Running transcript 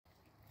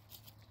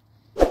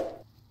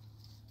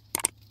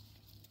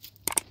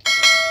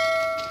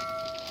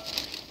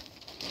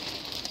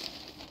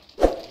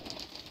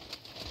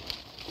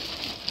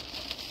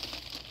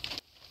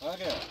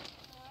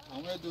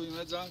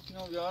دویمه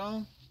جانکینو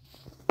بیارم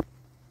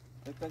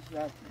بکشی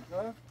هست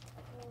میشه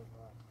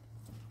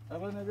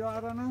اول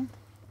نبیارنم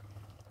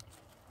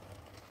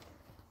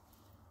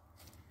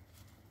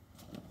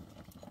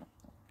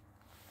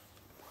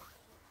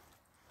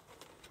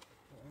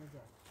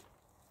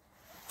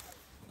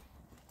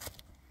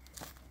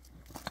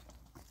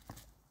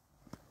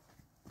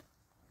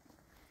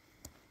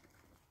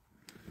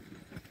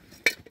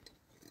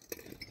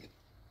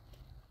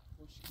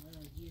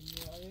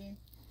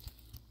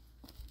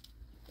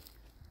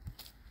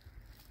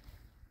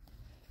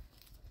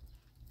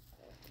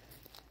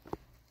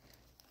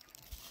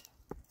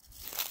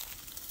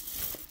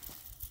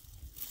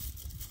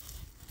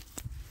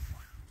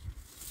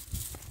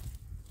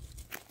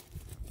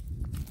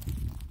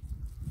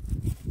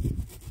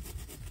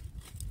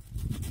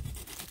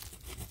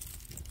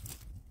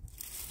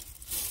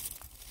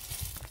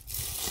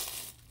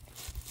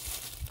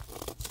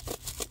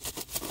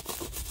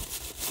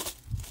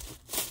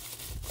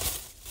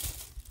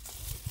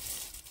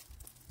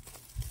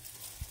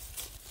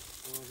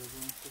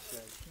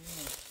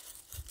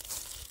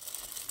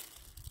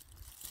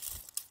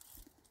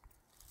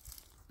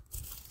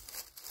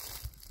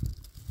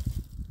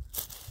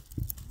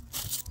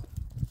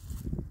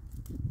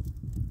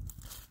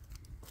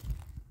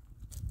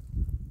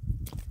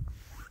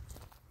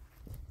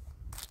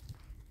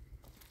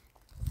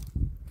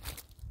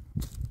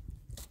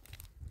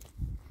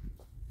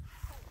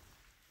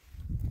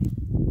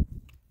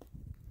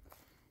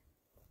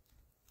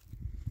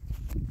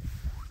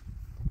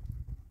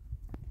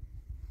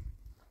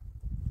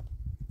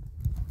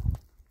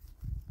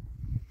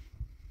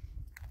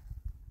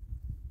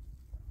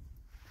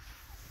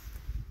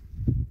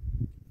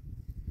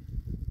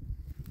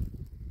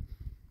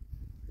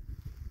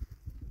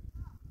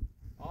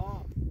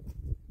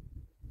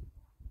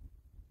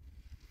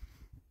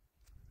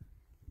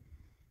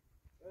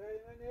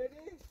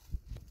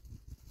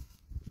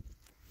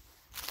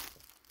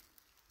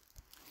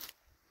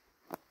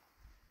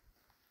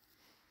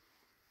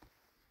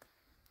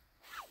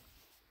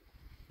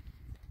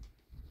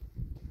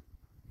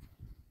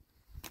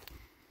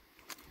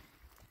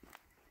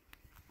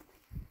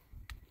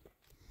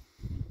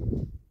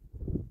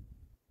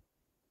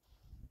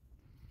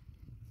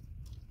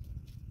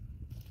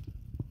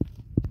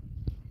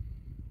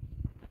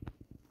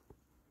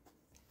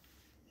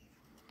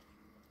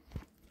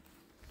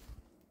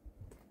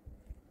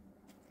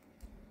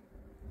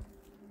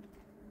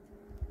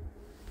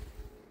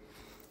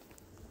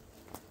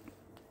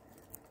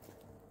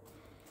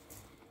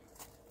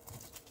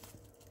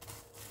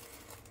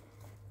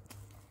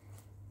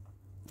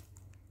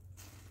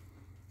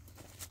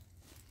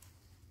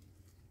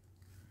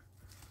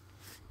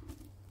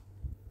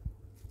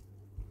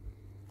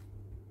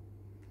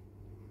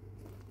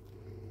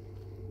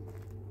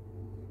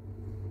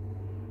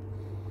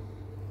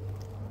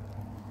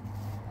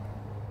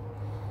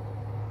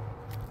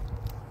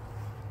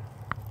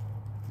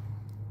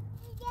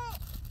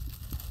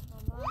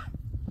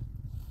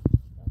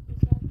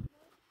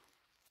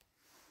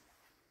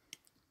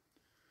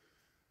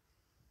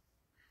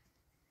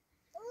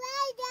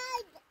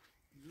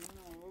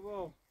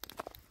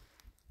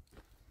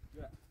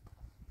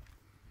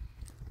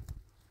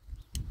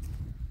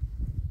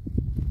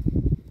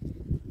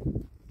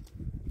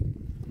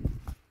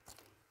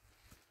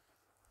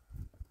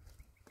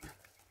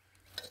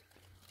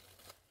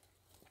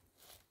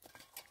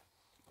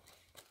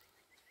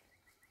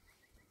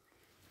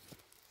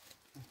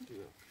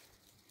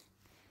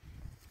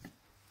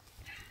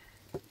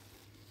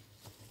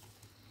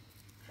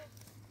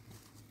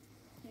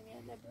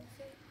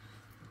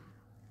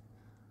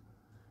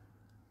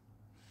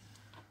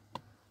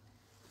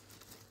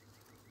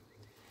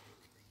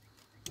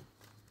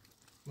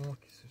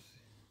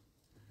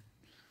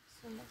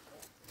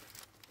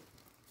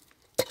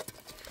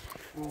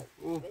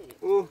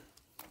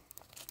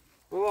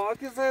بابا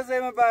که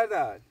زیمه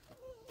بردار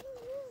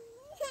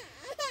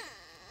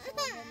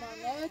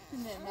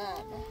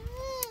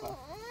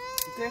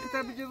تیخ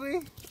تا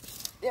بجوی؟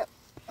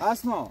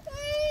 اسما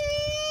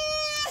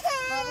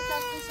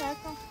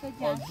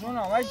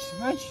جونا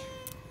مچ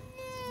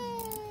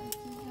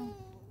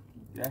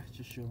یخ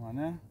چه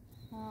شوانه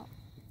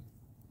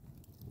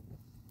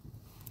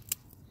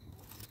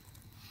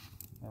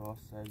لباس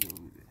سرده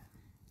بوده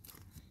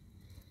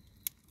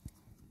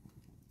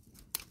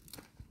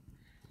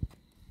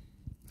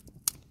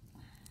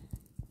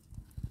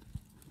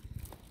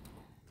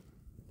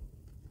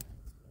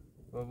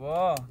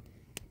بابا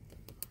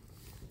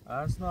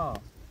اسنا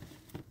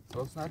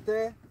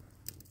سوسنته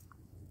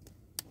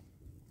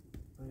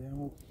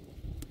بایمو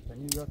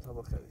بنی بیا تا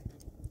بخری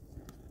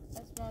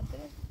اسما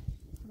داره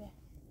نه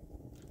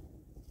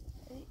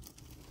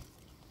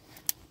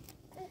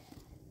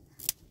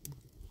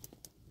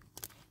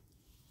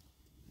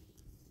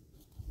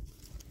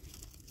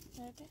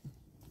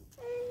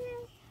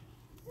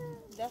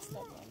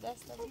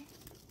دست دارم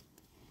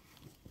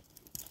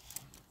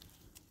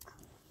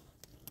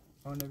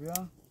اونه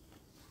بیا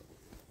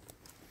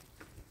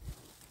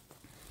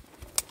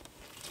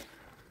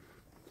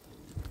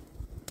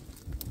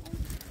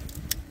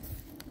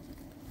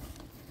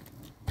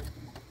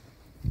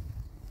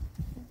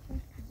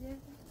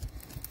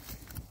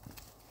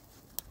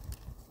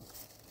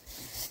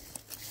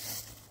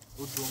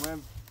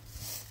دومه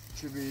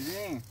چه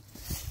بیدیم؟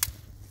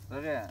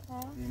 دقیقه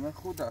ریمه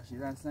خود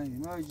داشتید اصلا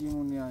ریمه های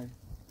جیمونی های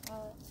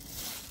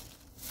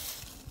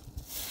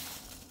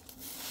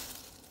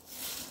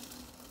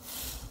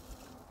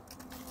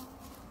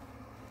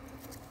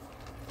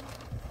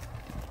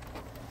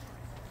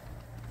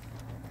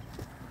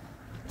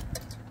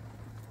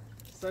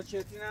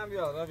ساچتین هم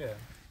بیاد دقیقه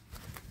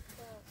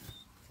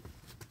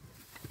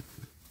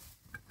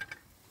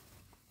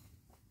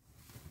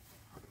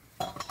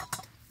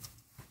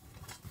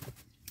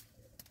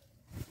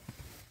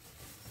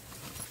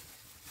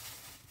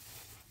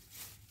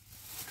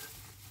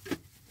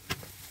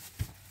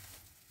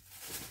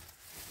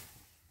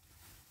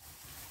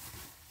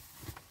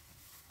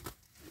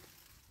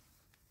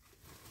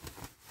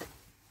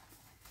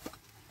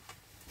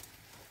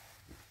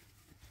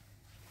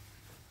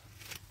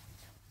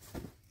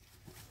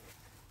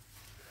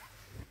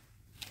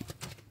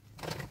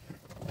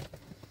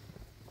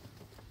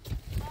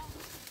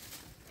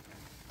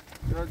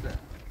شده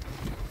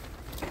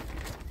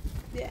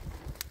بیا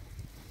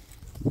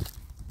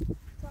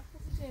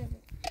تاکسی چه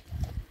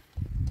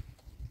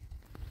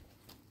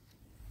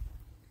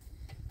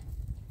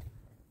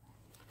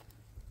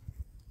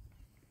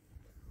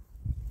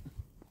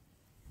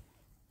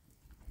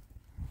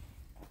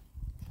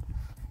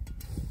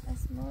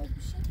اسمها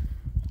بشه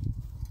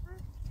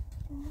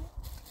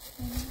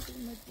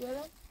من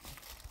بیارم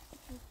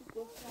تو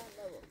گفتن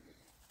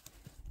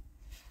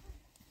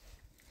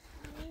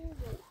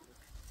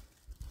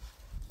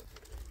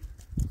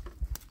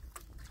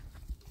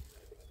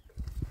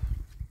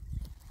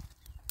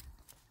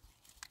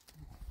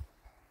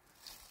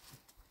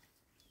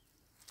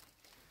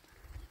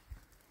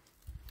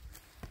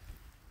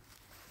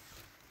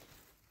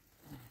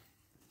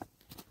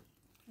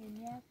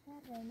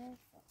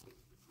نبود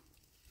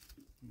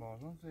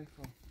بارون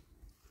زیفا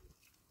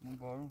من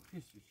بارون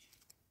خیسیش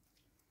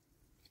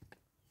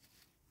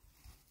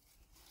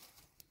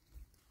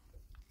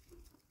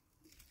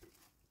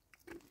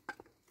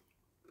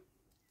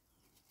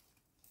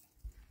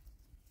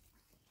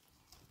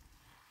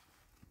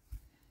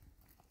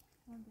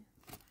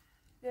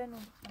بینون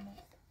بخونه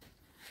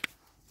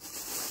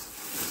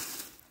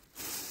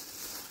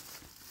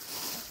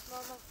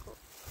اسماما کو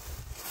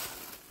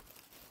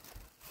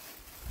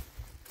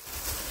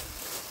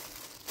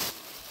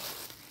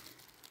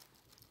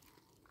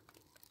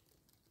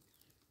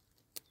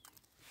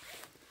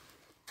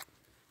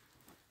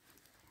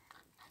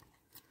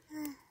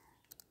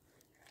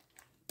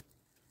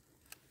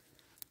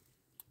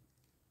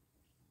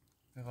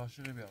به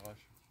قاشقی بیا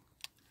قاشق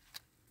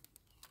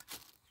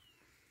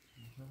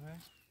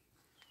میشه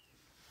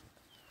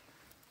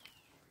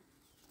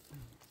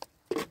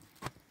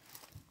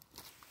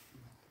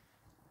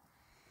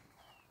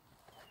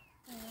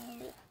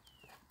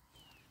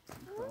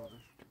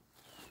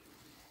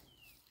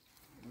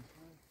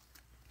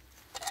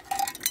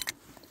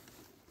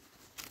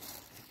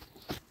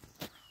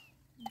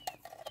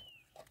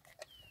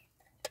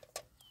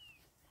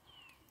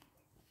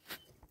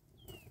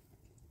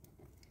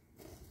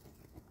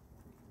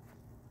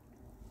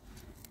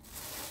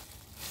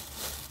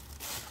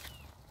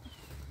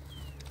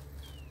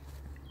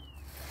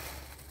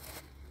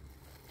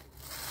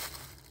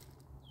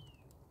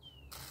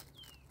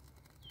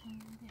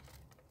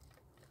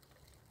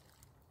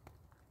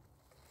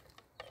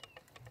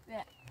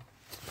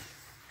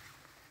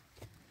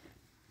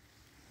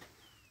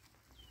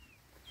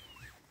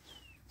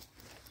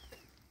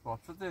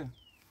باب شده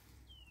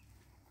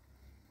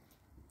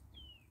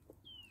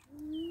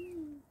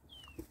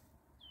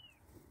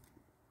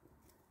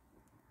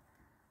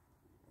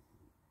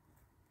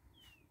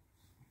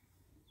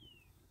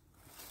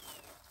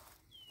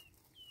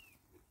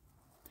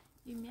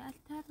Genial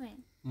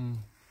terreno.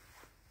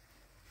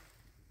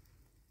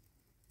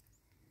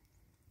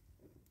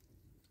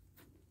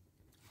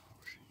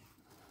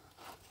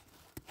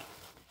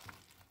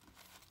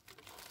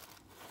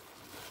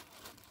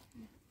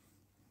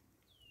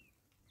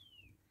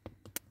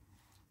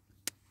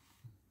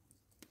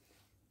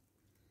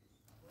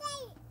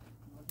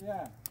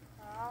 بیا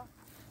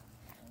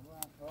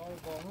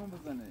بارون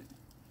بزنه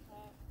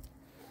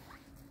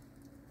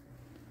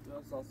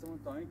یا ساسمون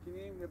تاین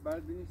کنیم یه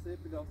بعد بینیم سه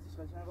پلاستیش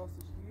قشنگ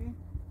راستش کنیم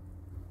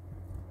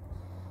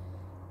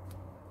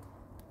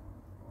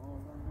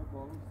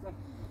بارون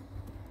سخت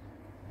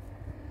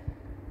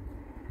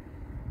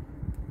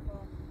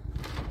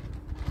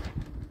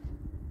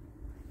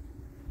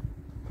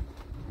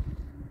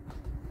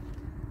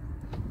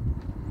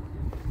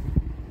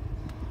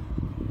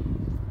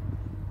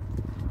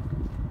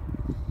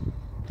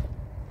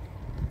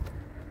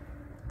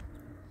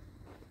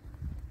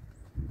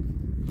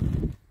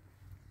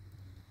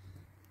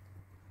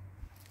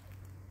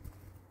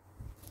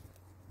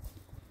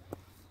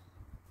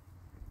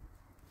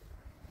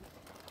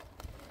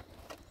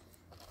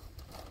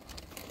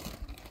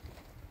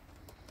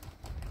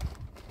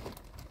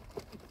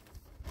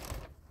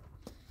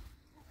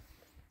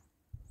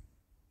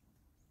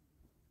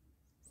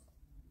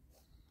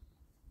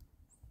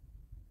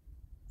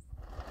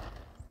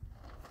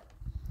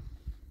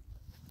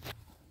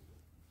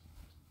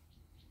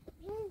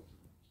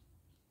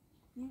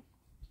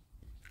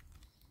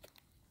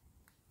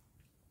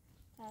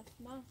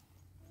اسما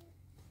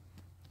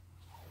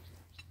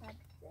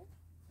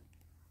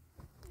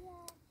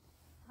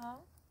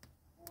ها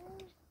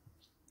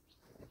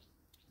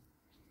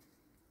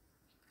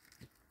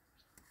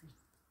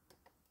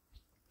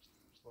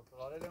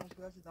Portugal é um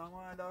país que dá uma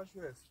olhada às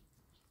vezes.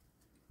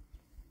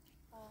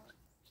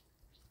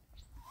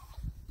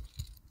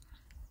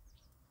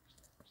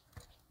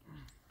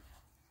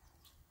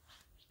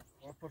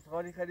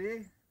 Portugal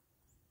خری؟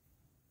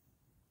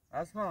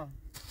 اسما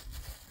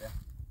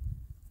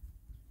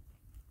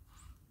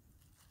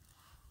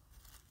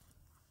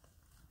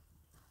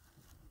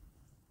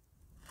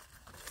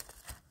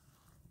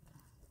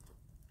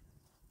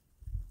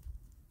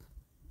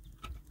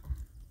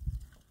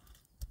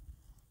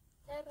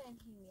ترن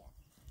همیه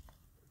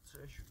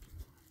چه شو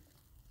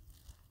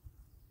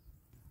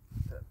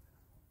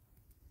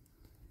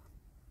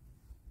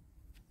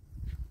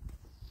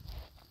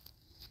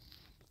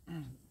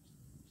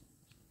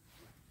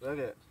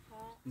بله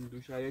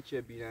دوشایی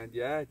چه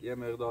بینندیت یه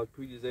مقدار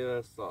پولی زیر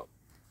حساب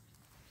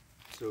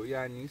سو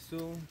یعنی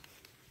سو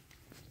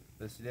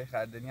وسیله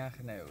خردنی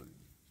اخی نیوری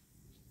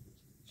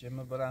چه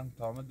ما برم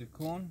تامه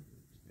دکون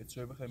یه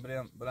چوی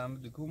بخوایم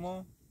برم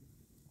دکومو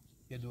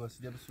یه دو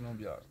وسیله بسونم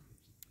بیارم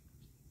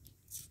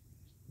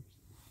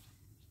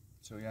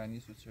سو یعنی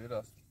سو چوی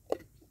راست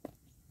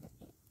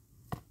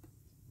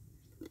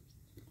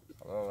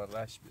حالا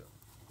ورش بیار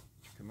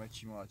چون ما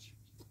چی ماچ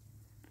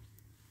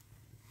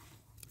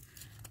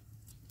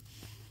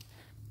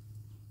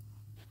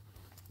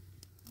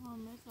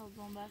مرساد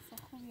بنبسته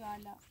خوبی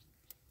حالا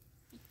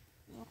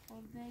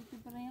خورده که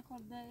برای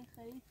خورده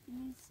خرید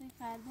نیست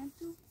کردن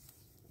تو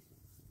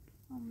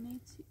همه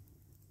چی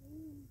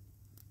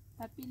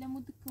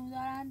پپیلمو دکون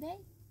دارنده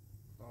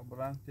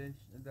برندش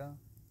ادا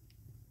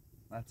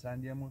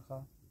مچندیه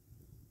موخا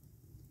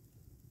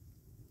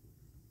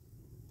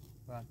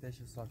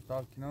برندش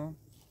ساختار کنم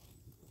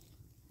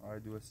آی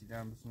دو وسیله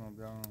هم بسونم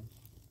بیارم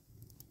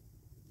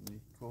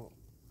نیکو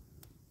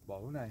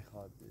بارو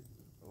نایخواد بید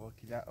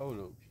واکی در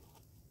اولو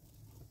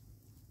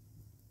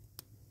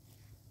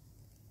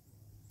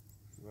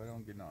دوباره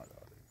اون گناه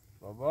داره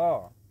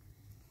بابا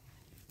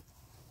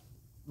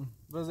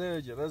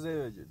رزه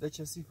بجه ده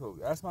چسی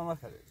خوبی اسم هم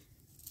خرید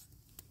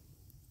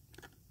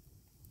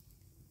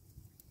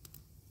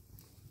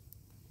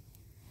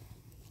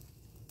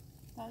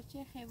تا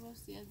چه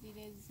خیباسی از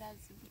دیره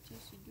زلزه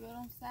بچشی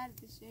جورم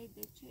سردشه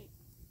ده چه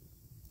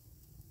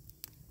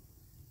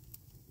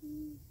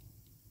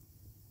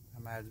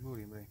هم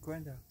مجبوریم بریم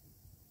کنده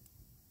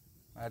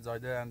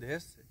مجایده هنده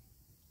هستی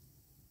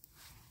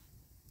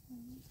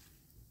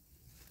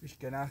پیش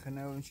که نخه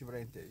نوریم چی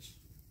برای تیش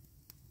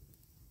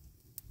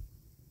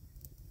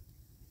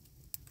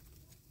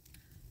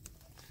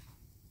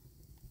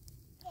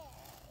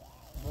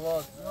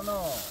باز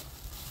اونو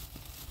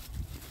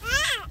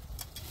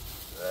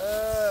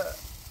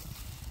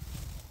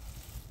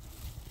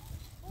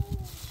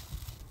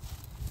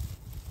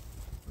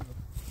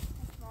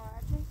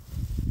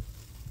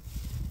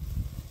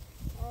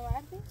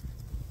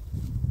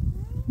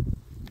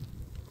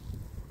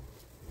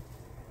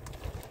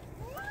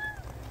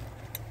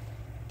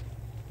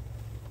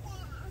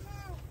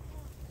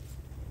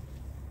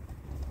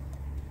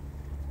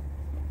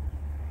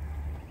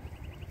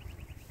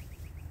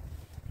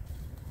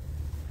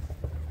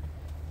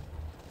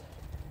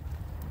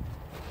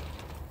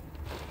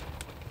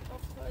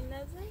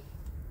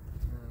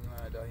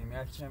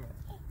محکمه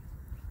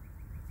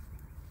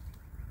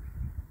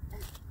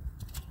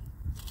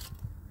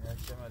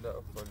محکمه لا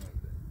افضل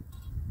نبده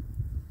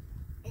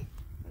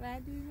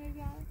برای دویمه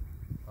بیارم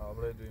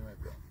برای دویمه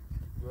بیارم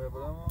دویمه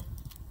برم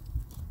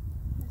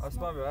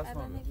اسما بیا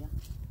اسما بیا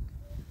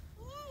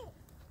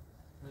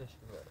ليش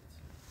كذا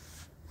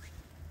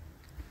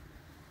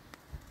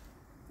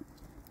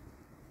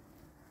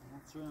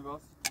شلون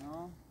راسك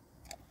هنا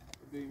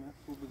دویمه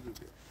خوب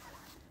زوده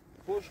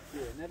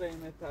خشکه نه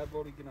رایمه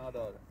ترباری که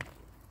نداره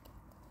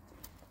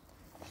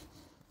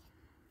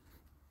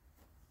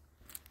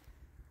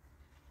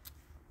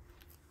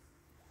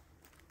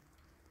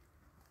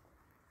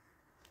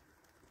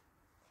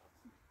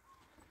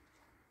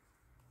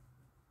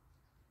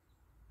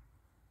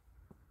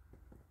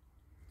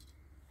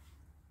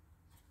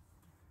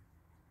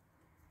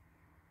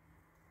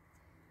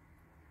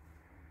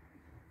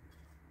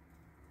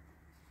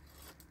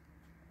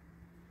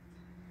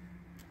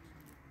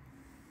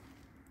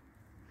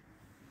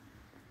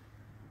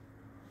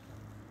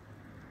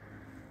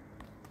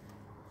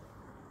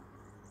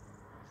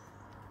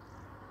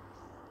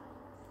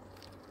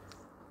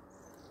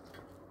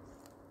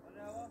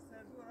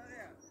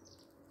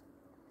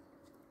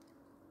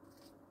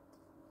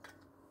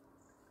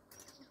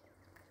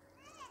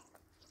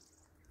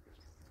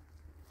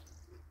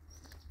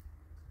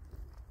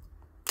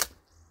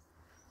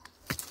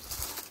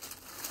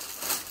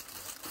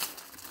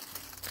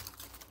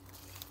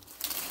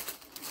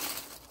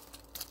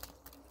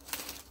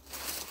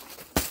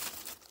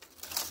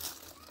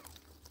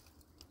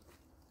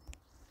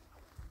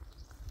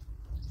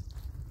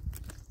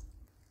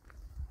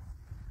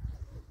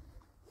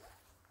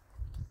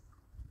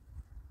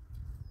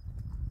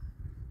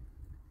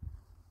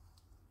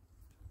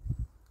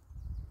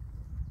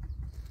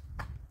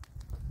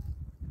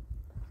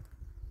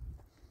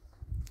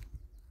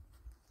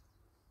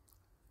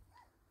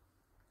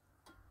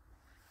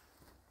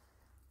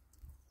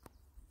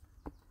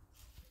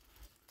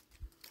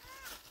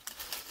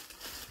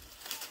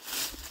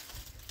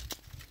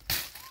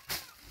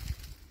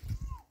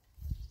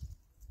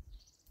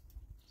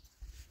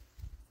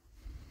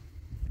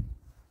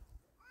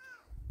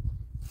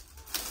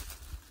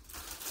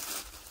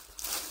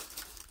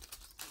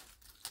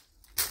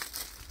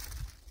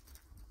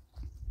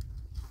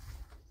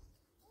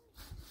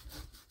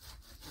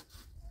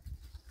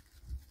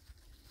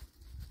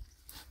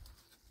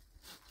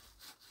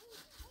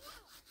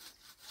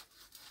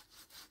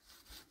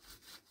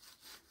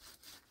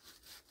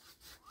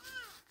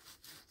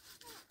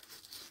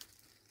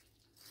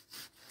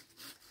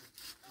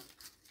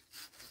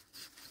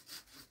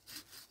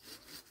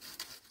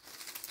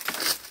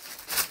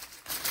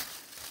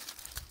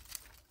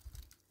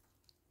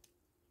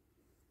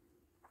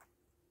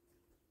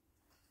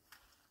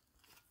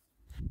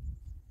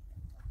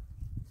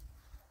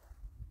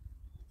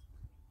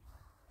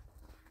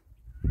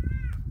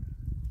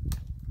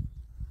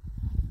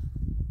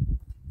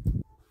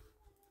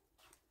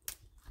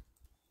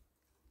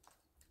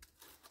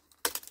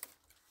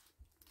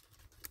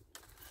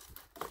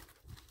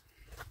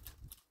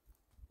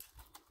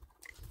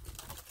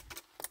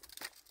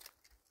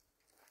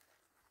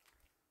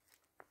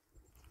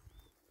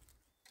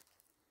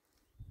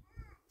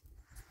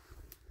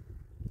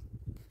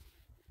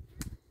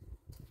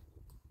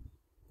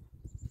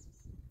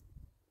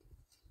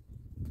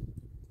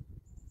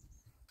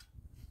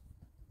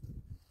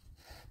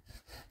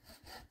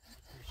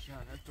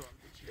Çane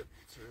tondu ki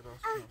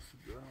rast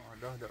nasıl diyorum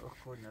Allah da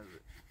akıl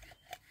nedir.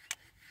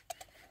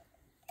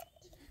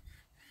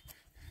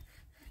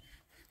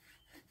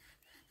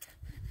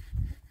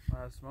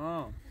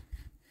 اسما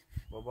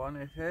بابا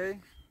نخی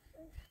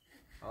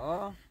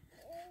ها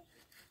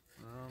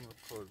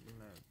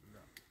قربونه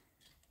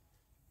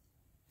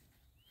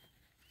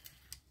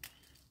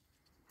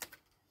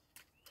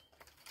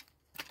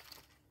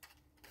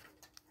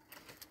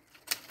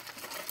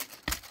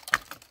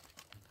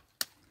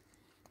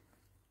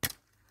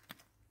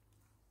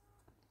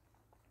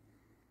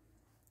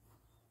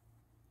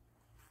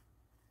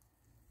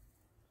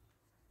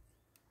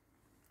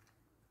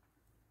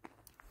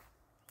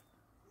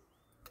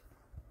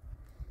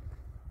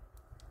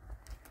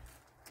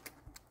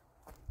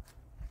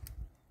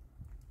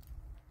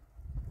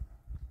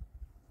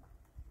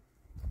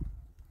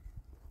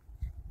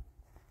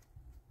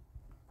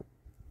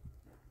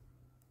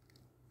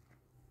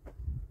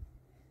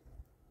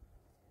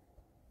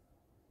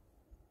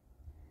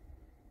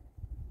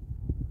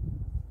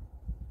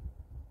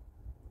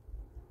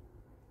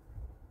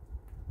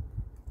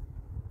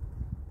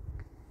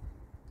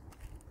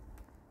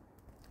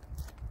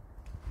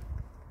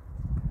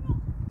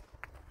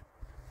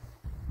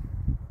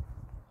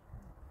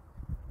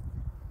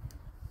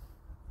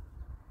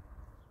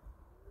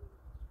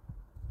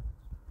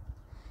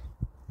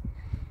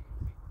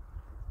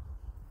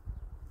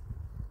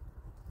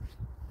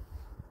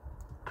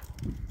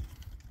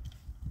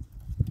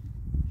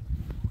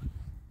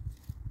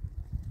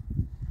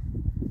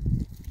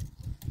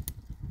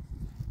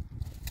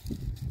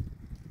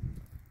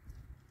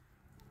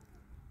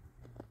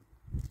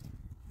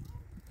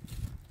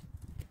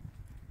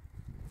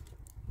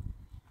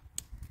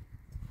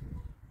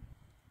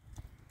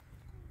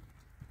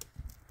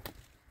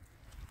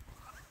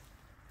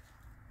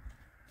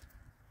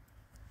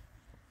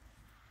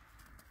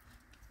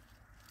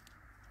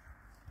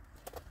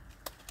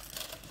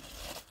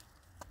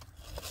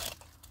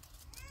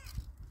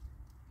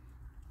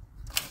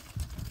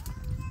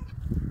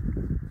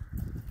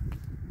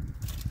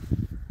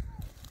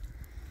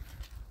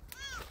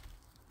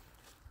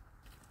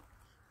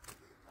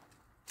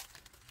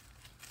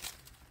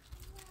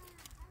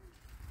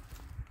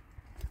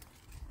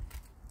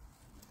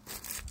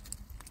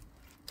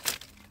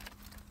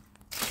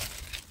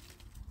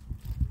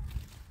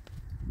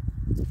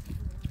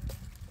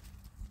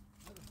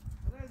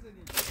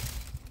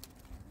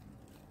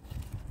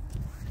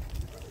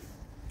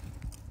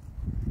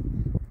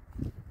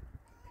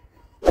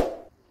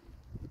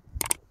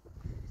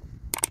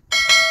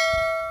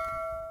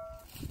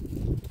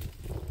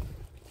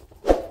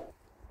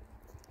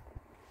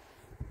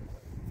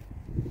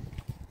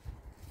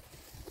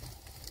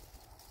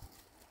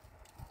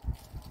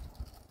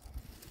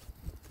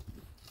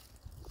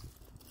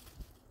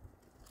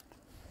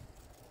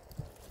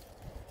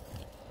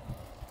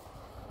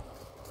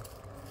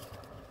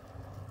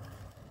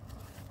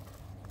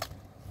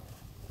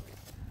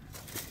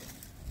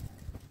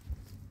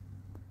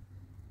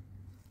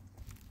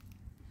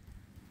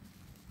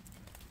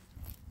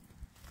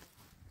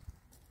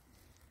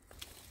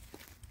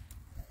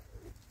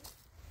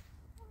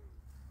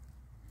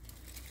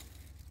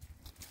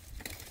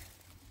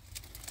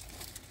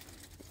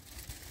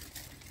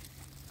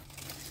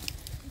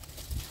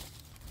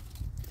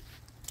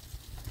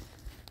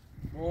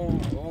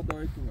اوه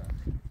دایی تو من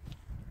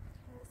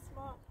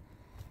اسما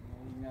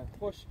اینت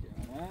خوش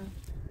که نه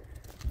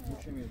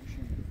دوشه میره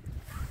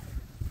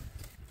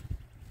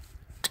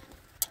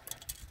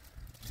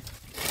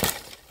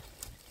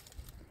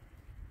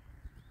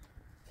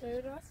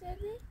توی راست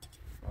یدی؟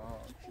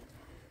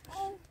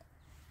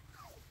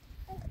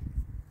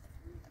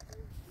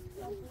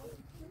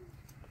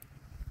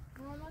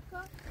 ماما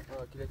کن؟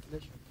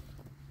 کلش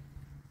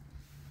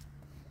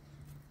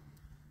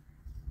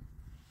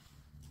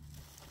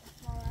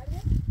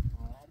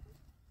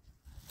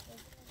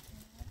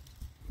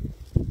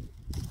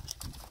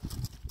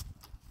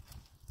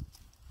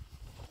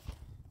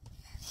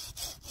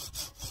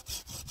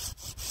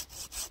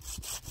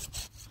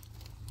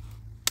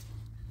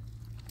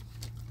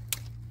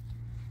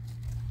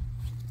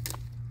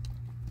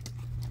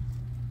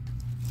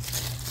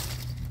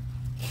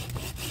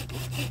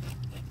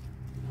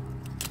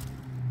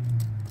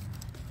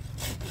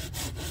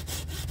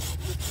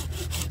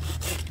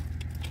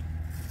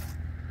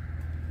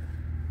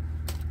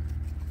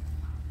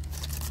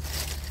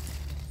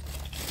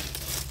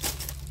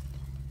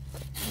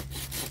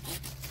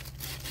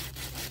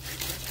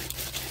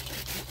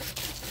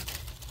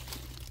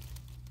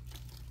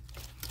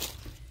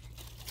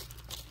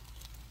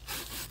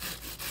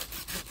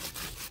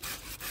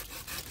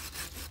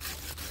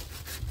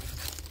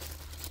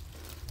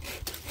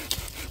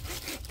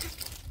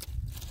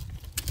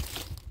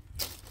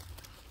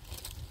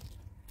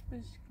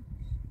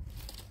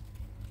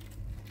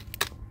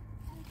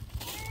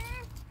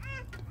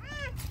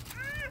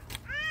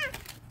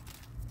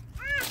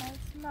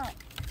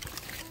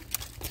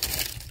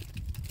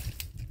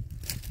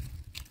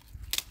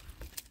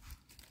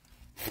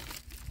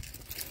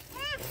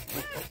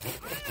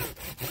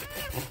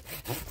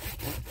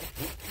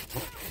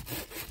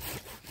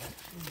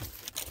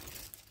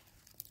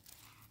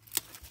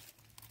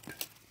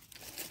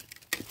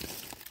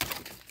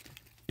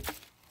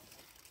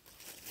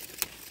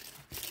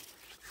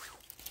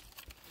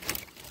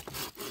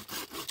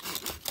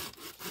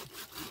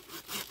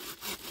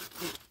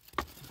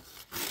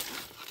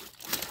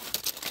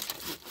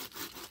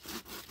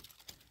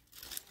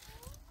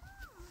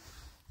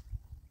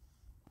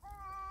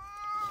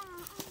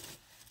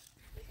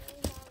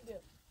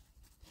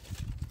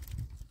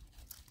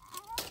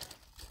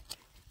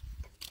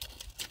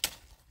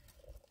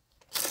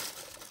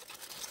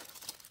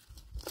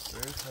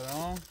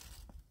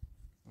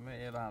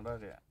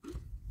رقیه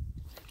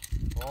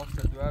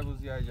واسه دو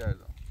روزی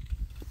اجازه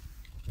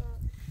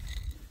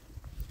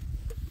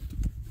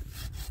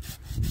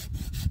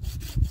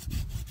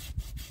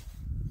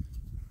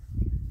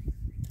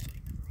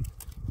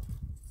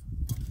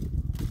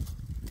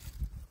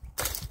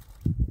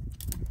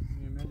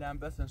میمیلم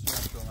بسن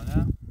شما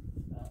نه؟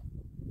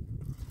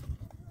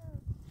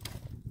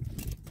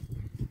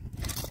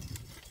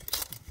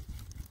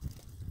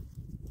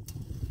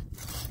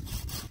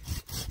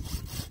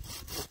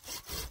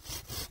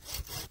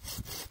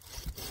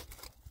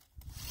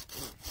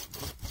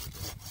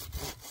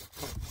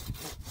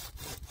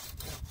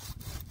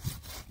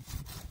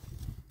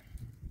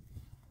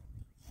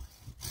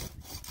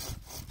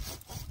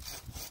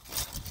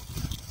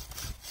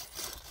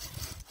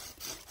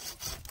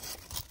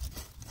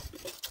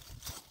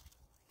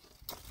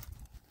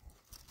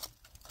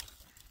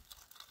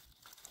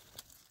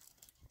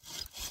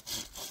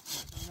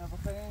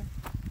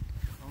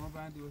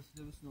 بندی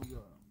واسه بس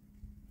نگارم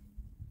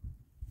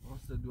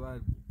واسه دوار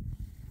بود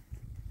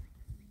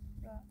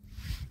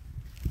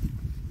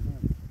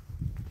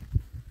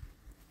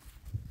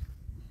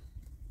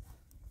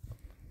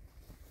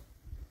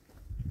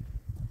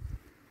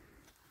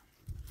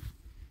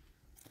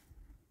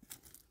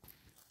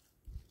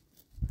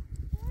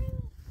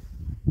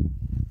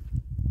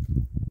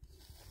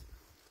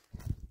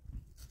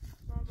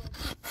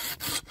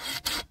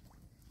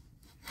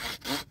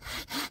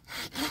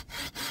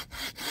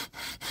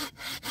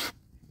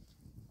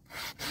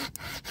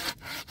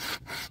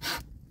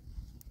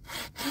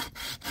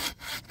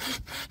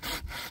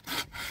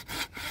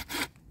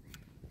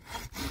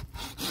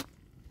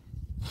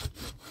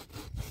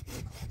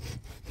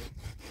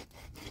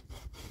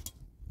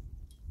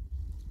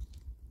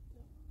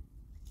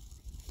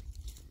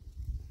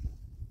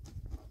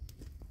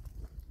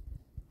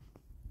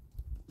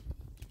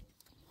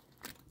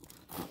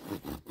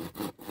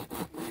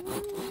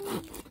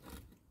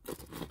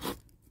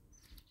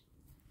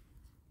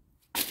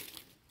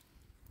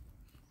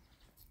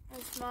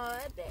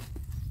Nomadic.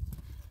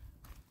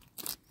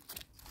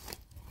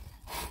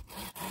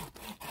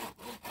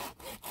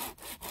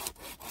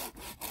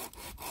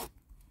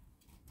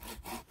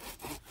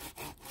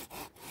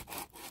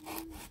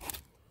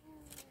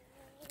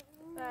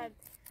 Bad.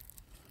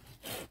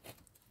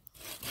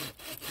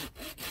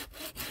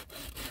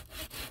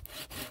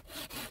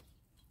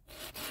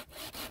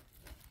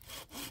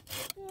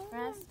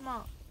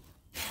 Rasma.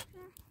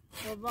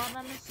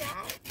 بابا میشه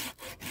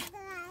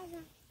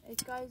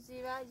اکای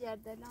زیبا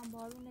جردلان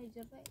بارون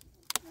اجابه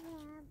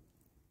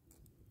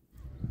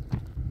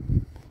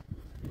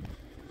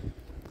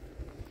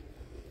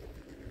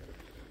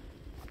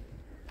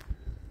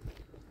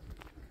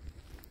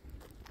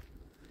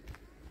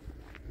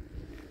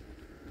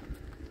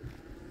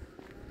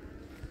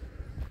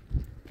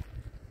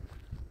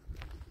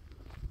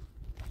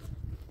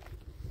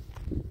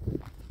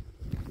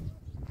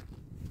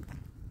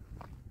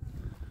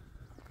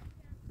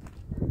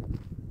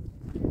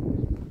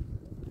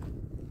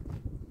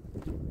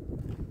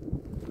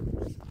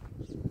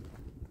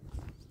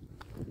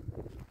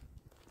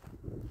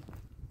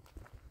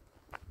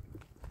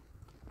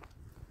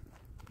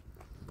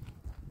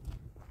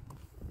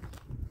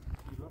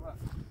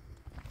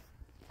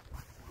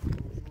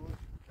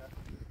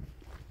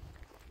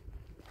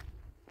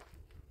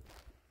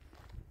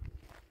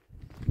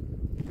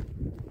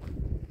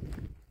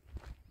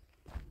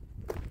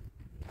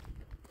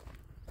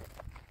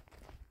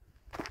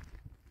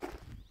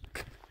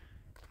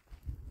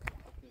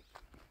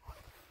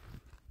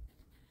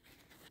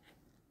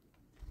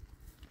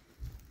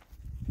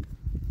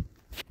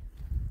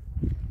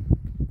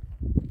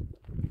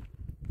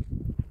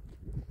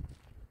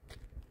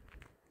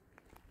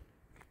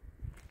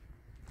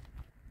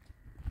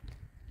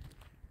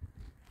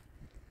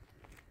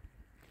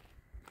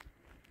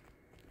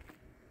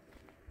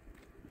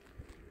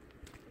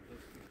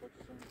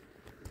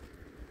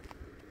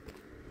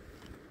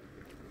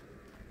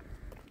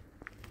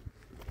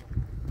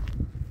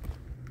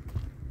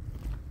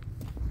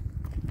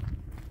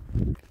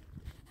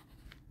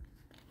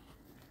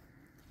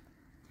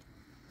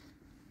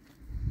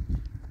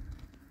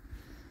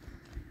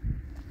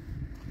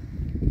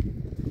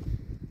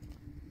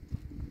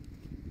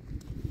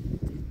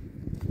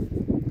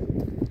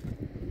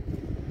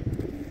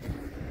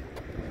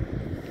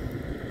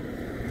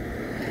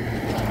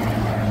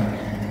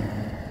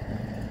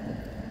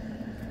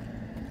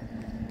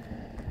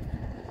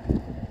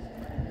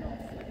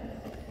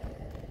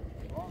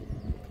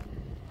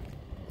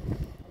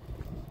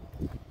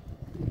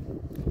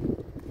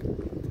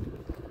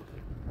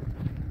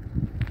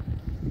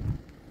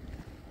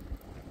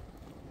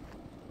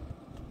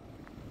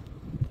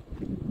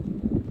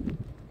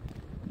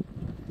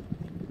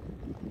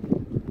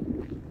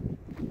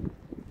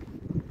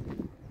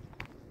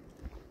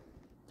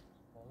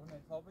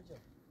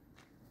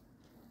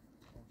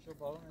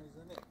بالون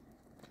میزنه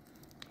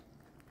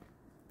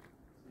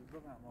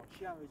زیبا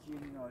ماشی هم به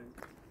جیمی نایی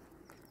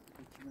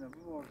یکی منو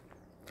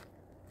ببرد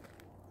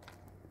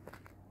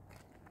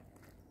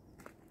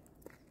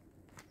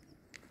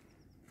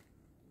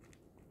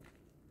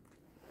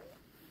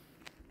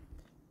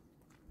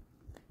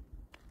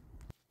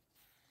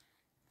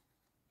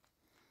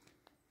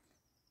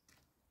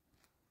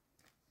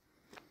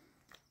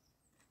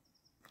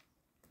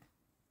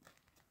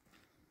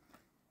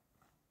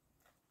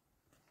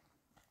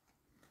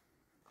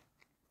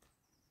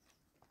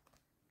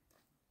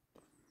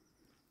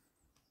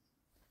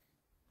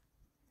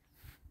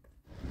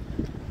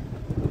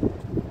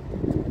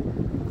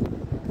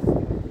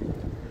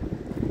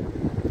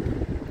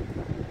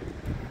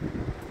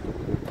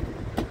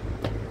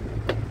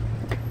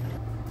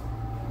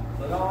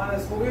سلام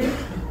از خوبی؟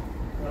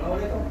 سلام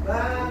علیکم.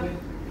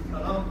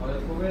 سلام. حالت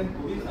خوبه؟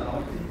 خوبی؟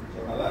 سلامتی. چه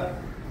خبر؟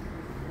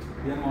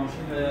 یه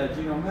ماشین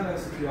جینامه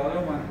رسید پیاده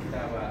اومد که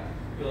دعوت.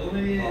 پیاده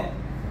میری؟ چه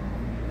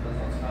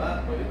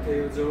خبر؟ باید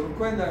تلویزیون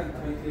کن در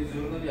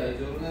تلویزیون یا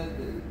تلویزیون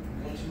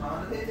اون چی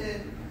معامله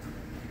دیده؟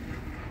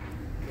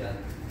 یا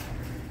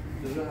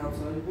جلو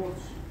همسایه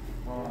برش.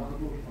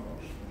 برش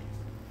کناش.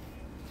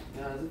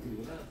 نه از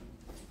دیگه نه.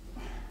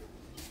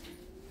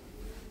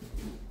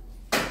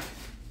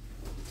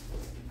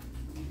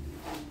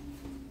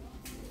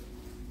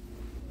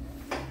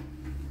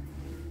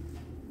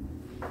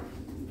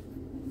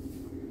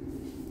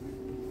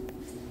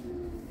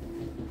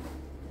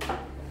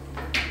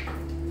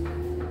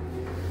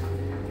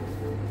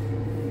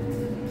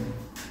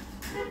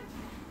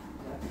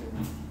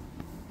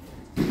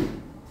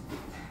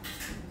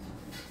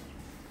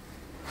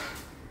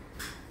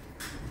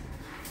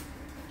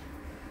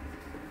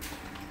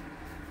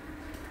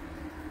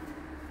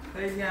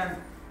 خیلی هم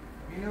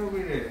اینو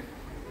بیره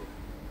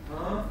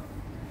ها؟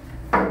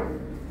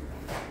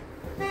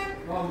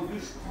 ما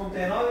بودوش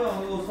کنتینر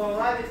یا دوستان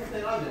راحت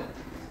کنتینر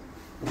ده.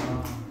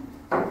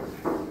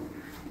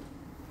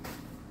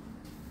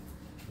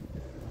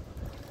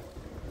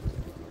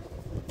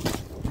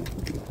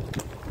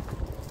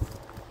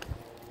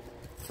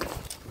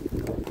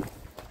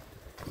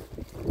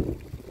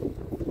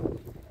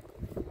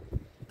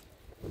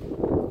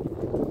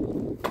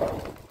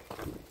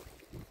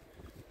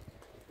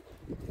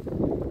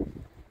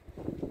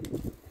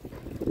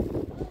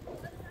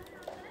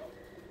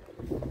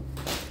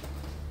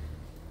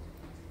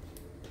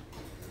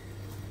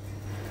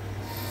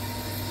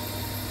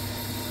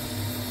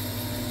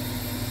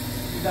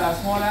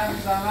 دستمال هم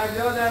زحمت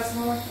یا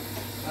دستمال؟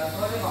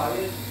 دستمال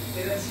خواهی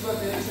تیرمشی با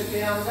تیرمشی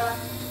که هم زن؟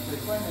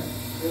 بکنیم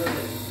بیاده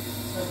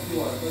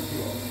کسیوار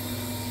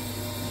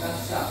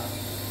دست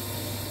شب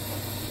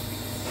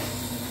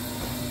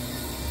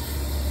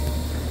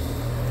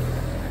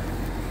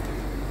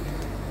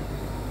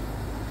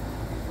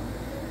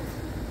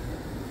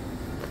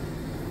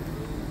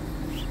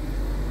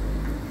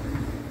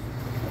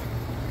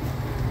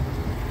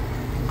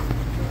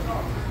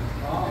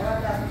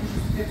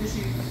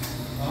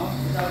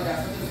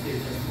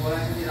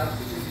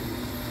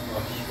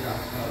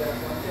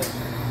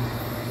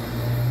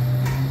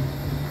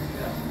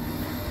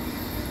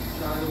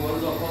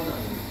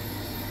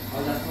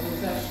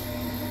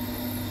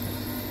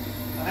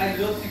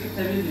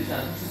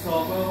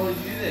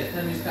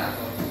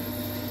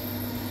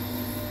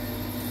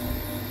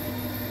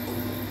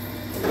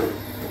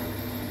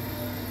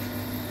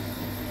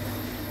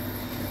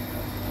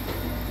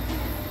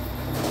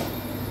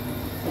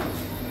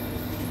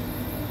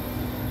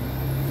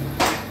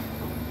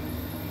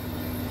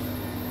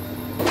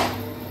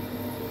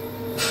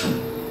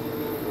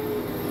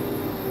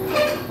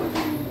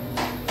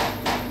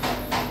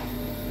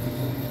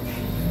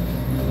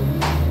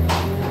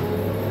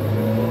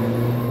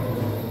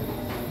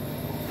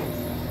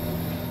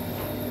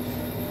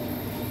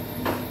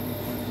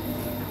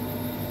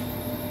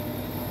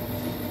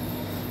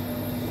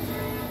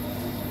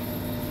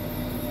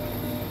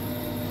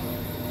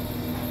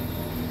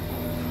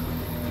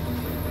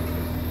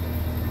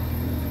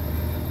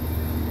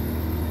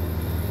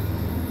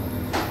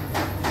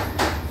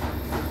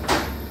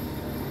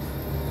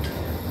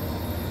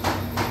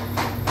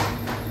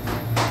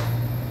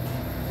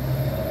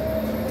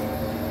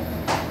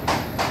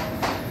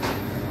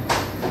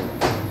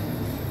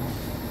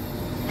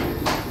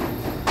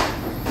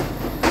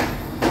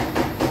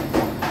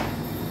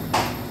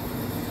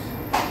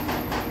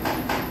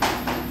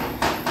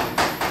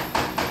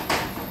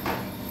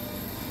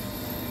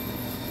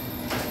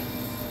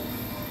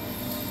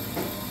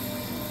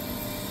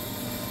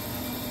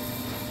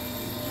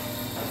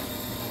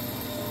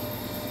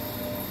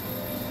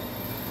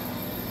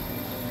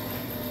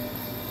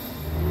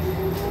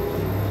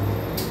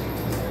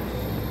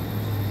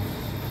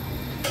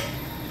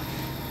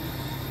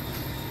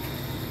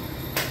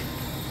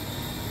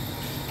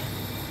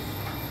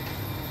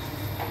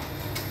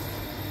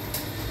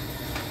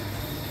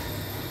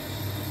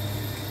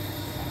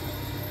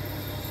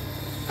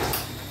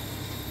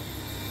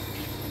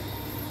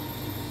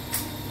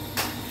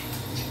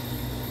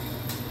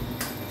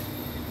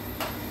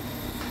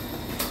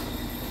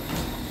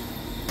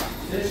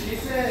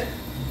کیسه؟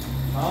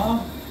 ها؟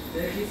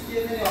 کیسه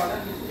کیه داری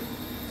آدم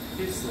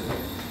کیسه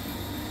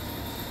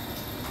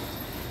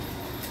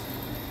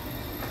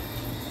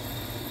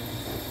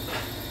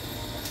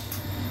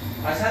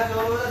اشد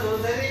جلو بده جلو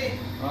داری؟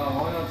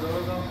 حالا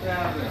جلو دام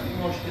کرده این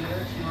مشکله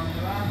چی من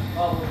میبن؟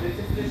 مشکل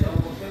چه فیلش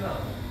مشکل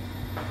نداره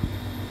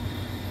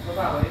تو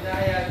بابا این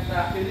اگر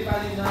تخیلی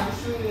بعد این همه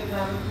شروع یه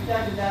همه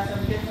بیتر که درستم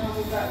میگه که من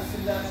بود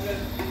سیم درسته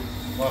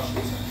باش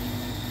بسن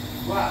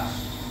باش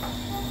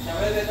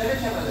کمره بهتره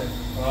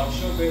کمره؟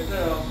 باشو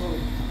بهتره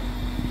خوبی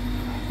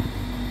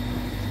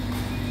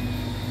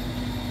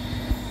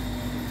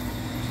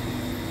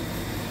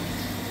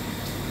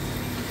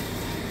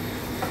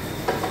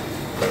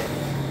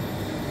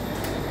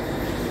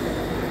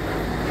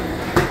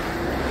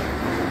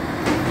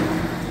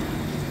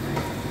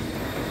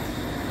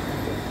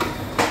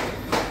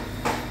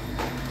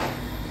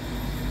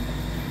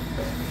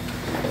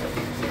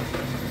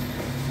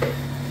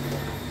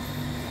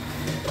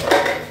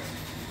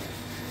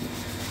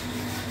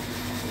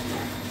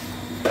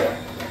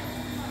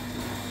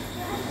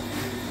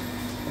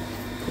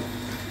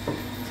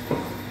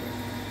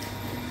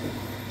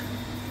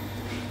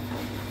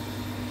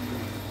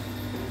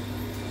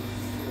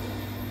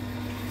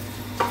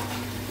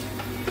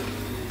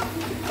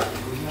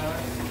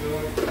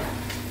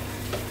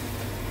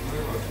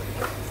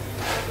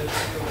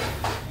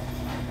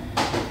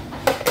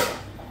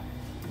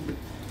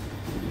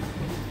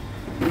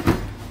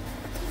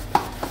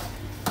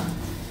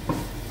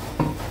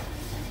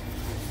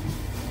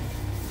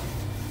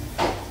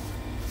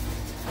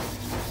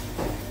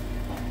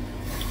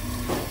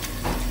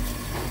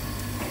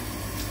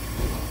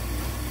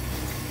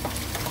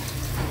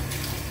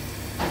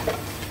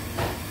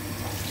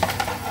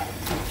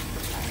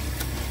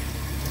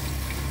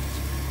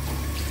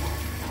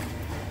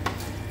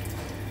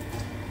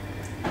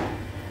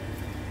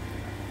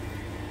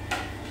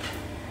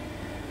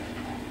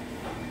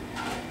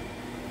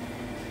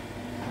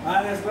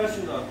من نسبت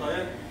شده تا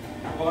یه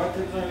وارد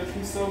تلویزیون به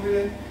فیکس رو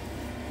بیره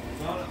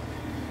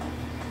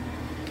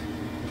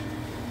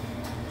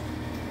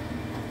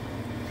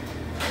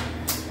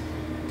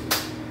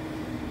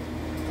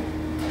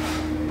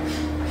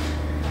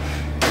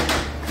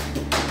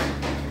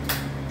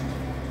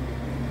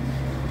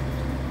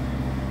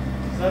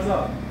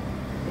سزا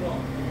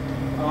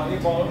این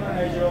بالون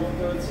انرژی رو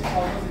بوده چی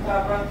کاموزی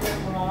تبرن که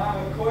کنانه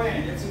همه کوین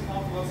یه چی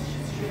کام فلاسه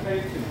چیزی شو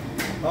خیلی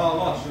کنیم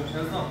باشه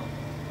سزا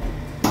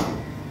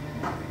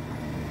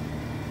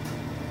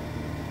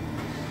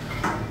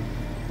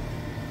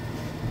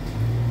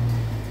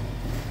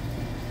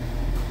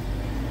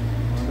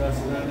من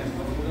دست در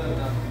نکنم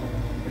بودم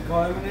به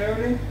کار من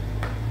نروی؟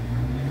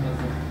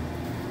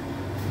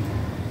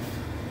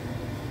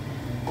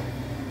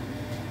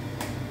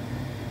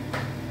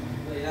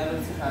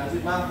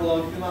 من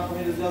خدا کنید من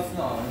خواهی رزیاس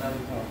نه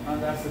من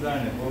دست در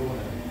نکنم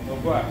بابونه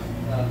بابا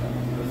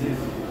عزیز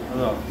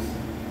خدا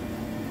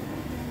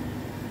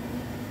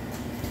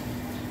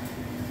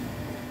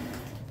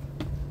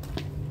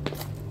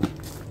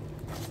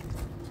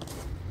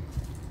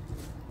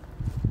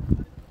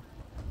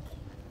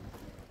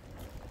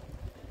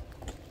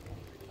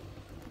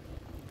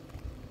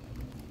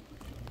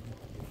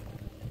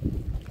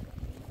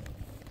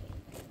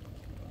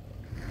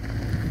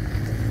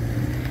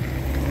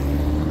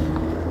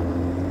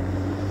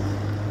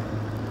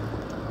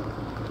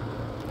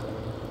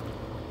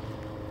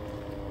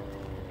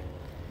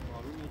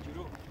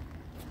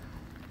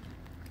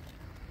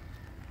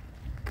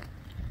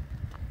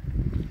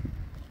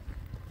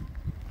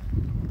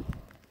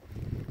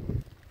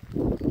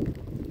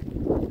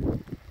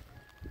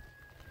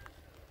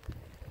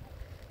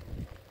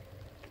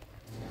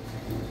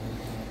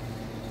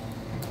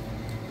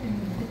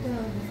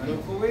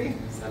خوبی؟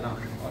 سلام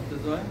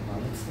آرتزوه؟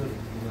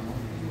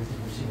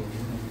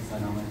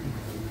 سلامتی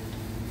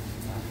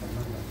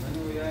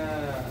منو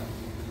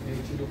یه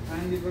کیلو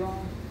پندی برام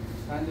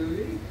پندوری؟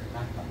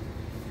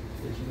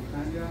 یه کیلو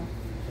پندی هم؟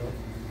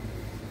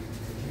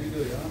 کیلو دو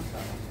یا؟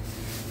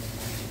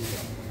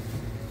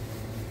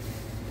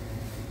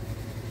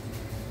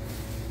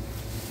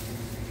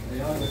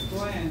 یا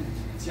تو این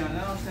چیانه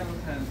هاشتم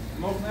بخن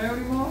مرغ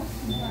نیاری ما؟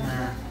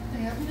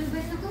 نه یا بیرون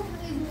بین تو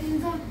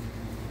اینجا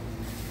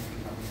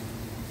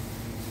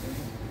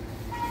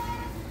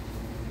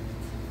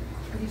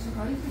Isso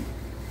cai aqui.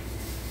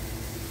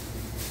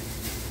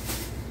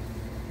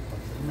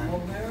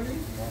 مرغ نیاری؟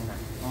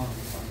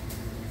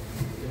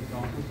 یه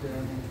کامپیوتر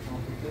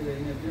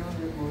اینه بیان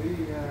یه موری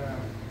یا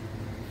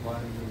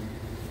باید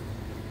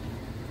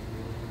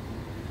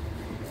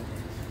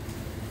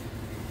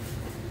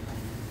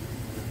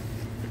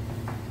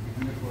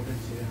اینه خورده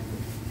چیه هم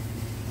بود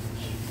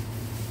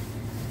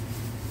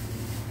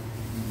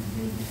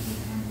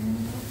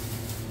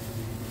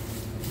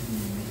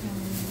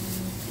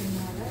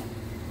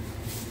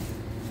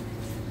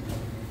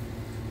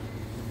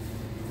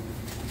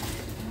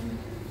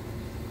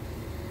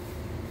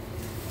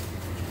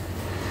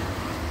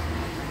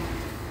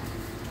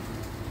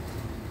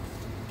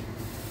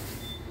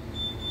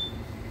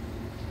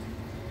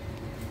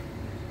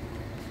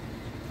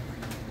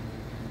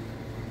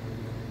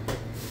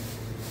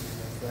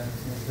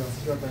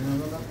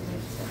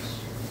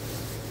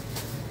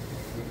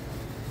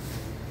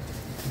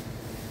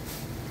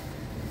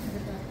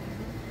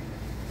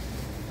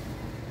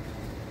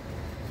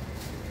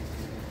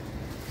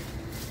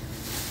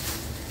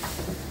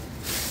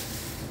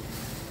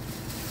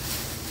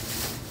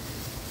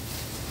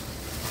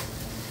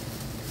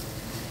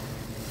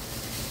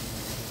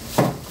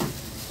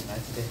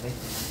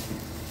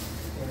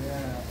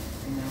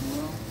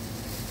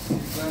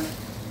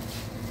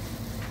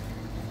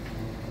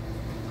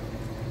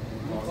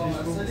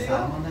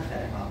سلمان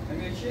نخره ها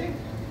همه چی؟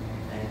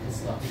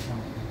 اصلاحیش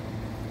هم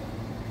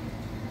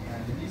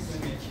نیست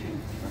همه چی؟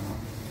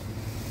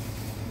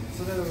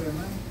 co to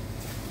robimy?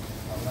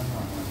 Allah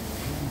no.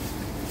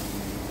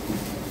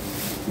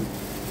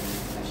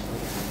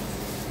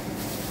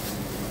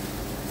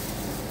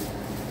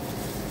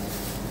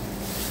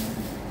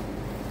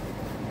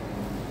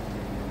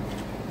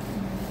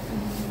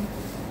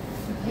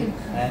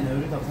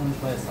 نوری تا خونش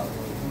باید حساب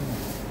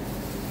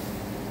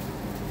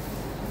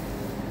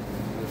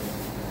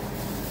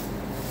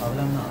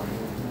قبلا نه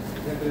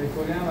تبری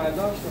کوری هم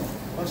برداشتم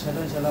باش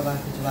حالا انشالله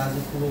وقتی که وضع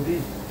خوب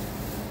بید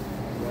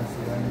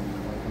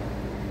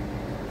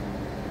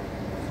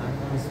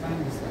من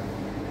نیستم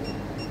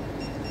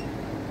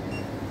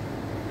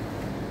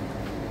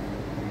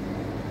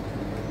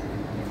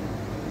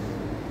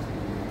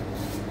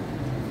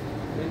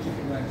یکی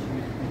که من چی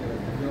میگه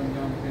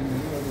جام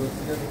کنیم و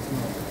دوستیده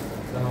بسیار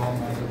دهام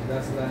من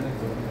دست در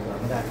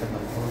نکنم در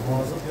خدمت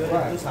موضوع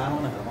بیاره دو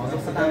سرمانه موضوع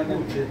خدمت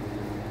بود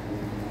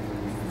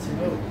چی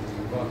بود؟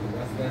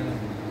 دست در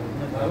نکنم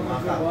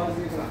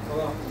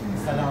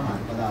سلامت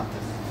خدا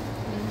حافظ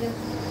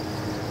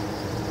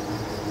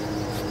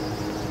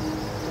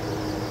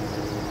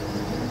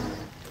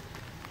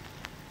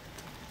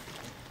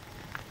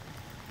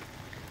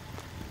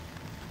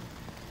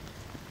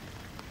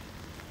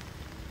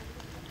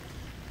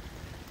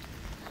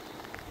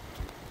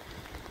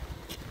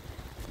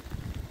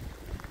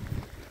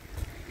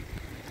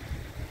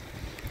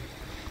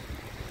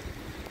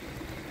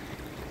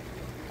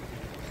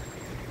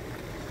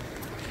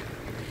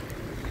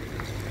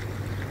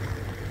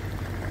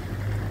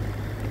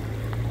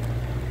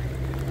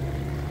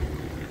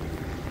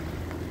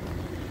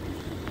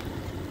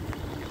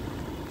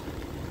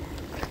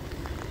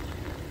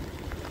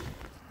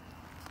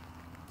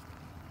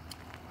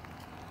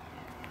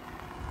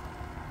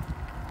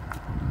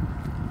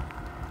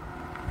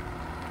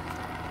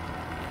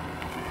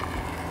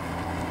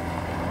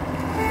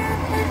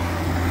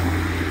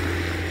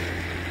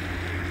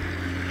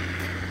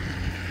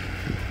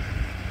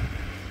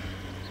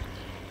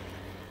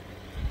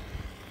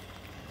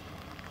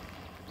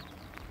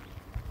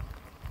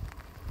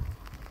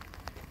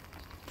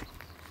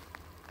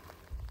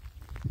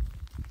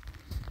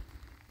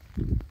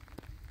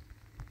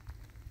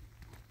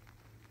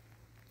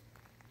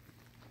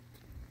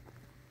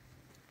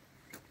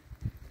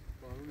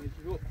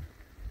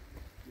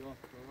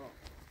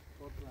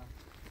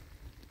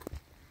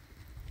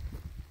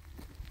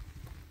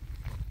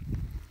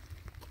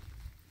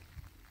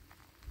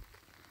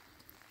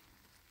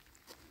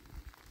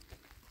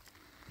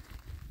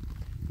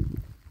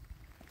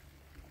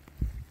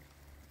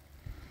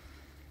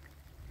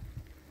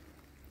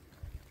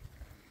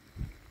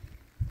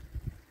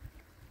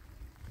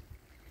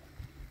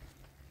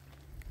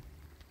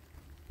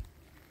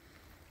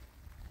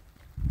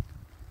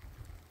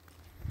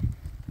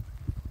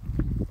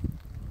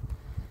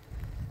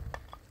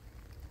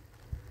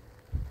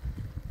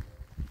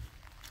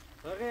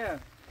بقیه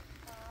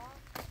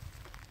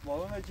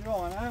بالون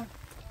اجرا نه؟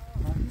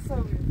 من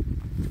حسابی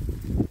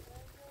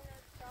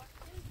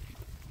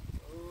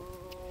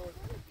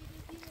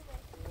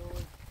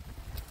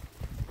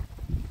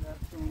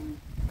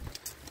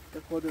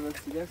به خود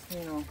وسیله است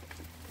اینو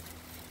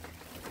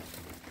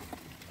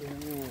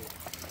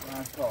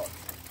مرساد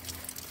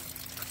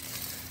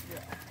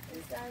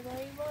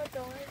زنگایی با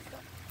دانستا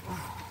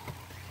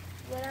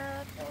برم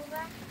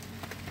افتاده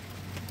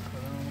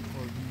خودم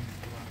خوردی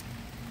نیستم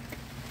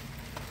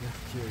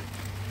یخچه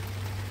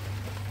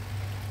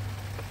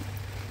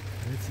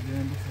رسیده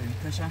هم بخیریم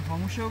تشن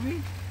خاموش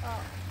شوی؟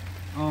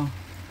 آه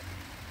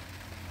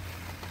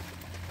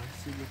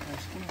رسیده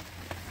تشکیم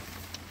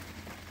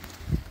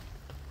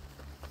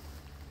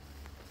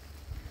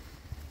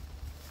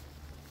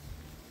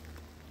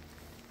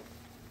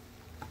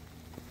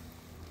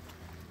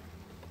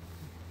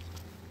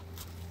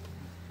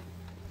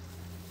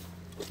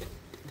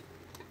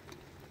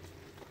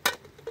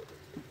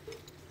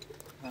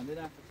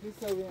Bandera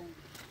Fisa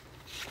bien.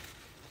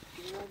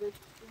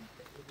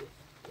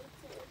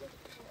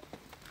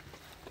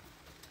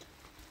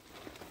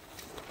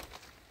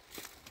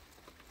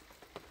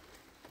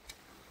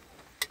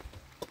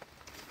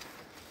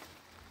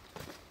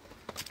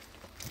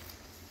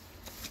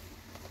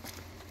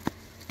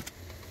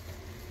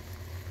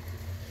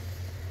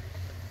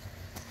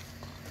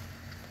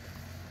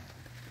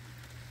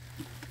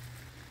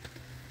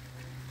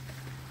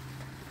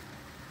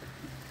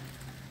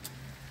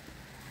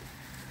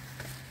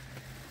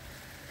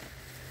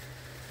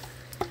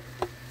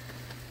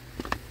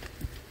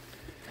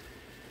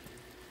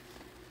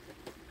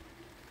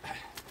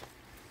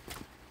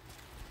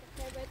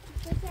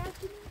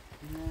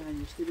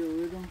 Ne, işte bir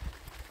uyudum.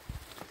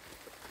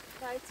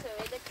 Kayıt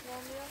söyle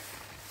kullanıyor.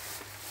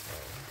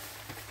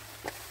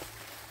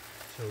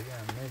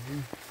 Söyleyeyim ne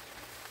diyeyim?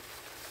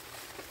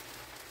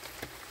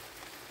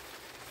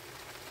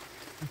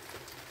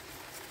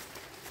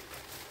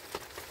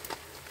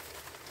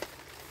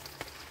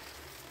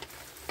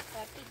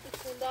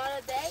 Rapid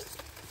kundara değil.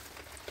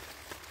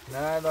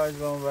 Ne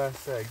lazım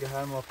varsa اگه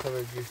هر موقع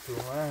بگیرش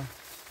اومد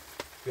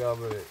بیا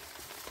برید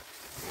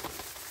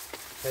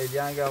خیلی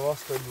هنگ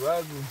حواس خیلی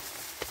باید بود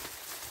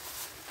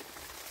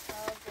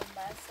لازم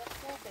بس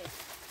خوبه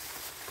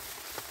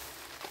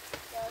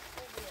یاد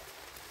خوبیه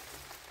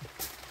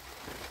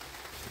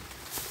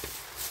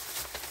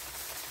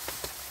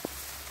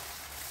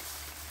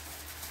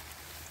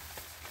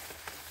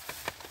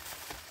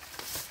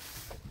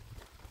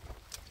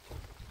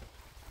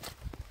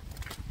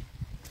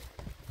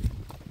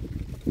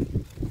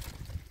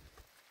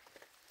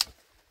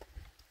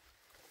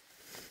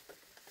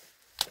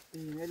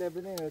اینه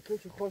لبنه تو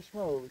چه خوش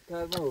ما بود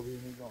تر ما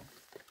بود نگاه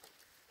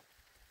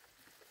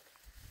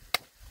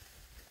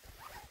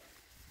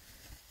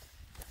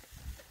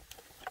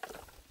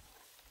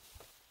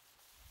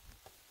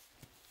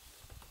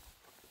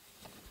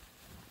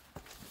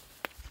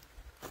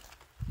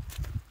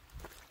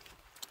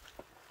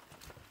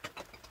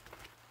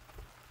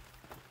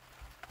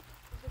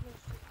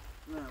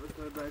نه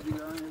بطور بعدی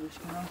گاهی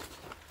بشکنم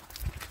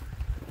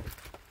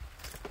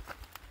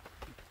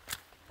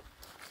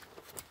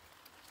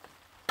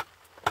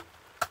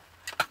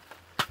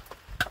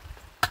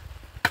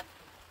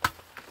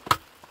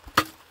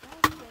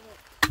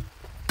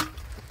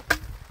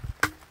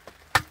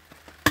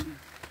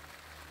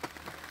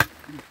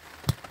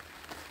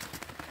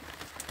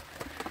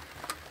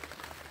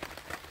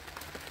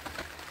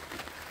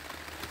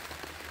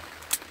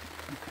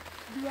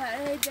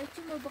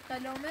دکی ما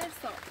بقلا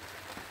مرساد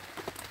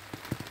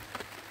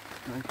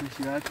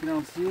کشیدت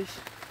فینانسیش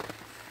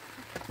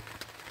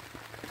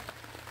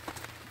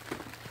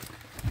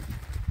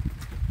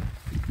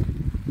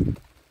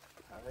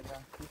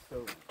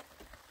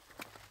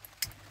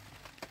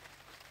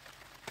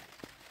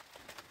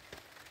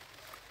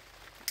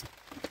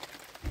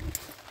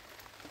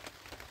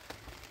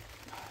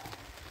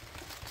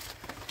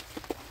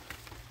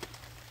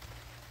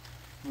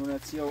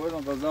مونتی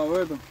آوردم غذا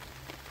آوردم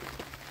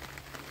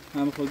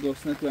هم خود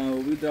گفت تو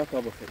هم بید را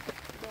تا بخیر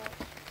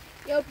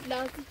یا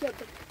پلانتی که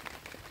بید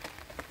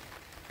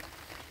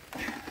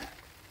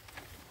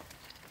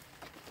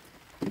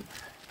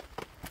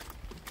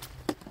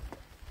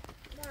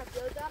نه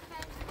بیا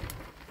داخل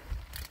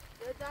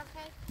بیا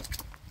داخل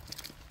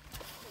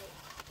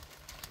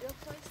بیا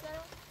پایش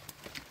دارم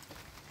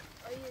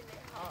آیه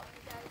نه ها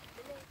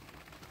در بله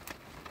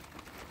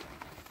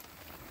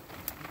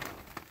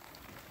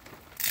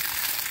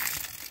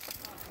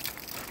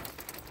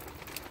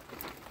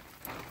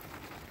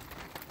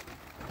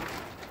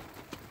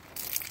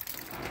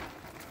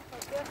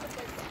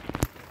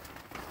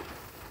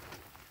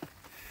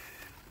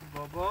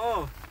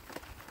بابا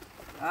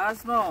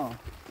اسما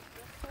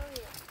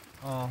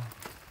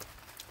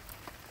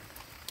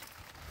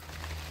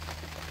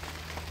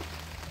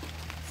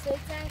سه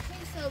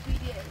تنخیص ها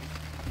بیریه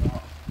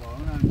با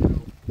اون هم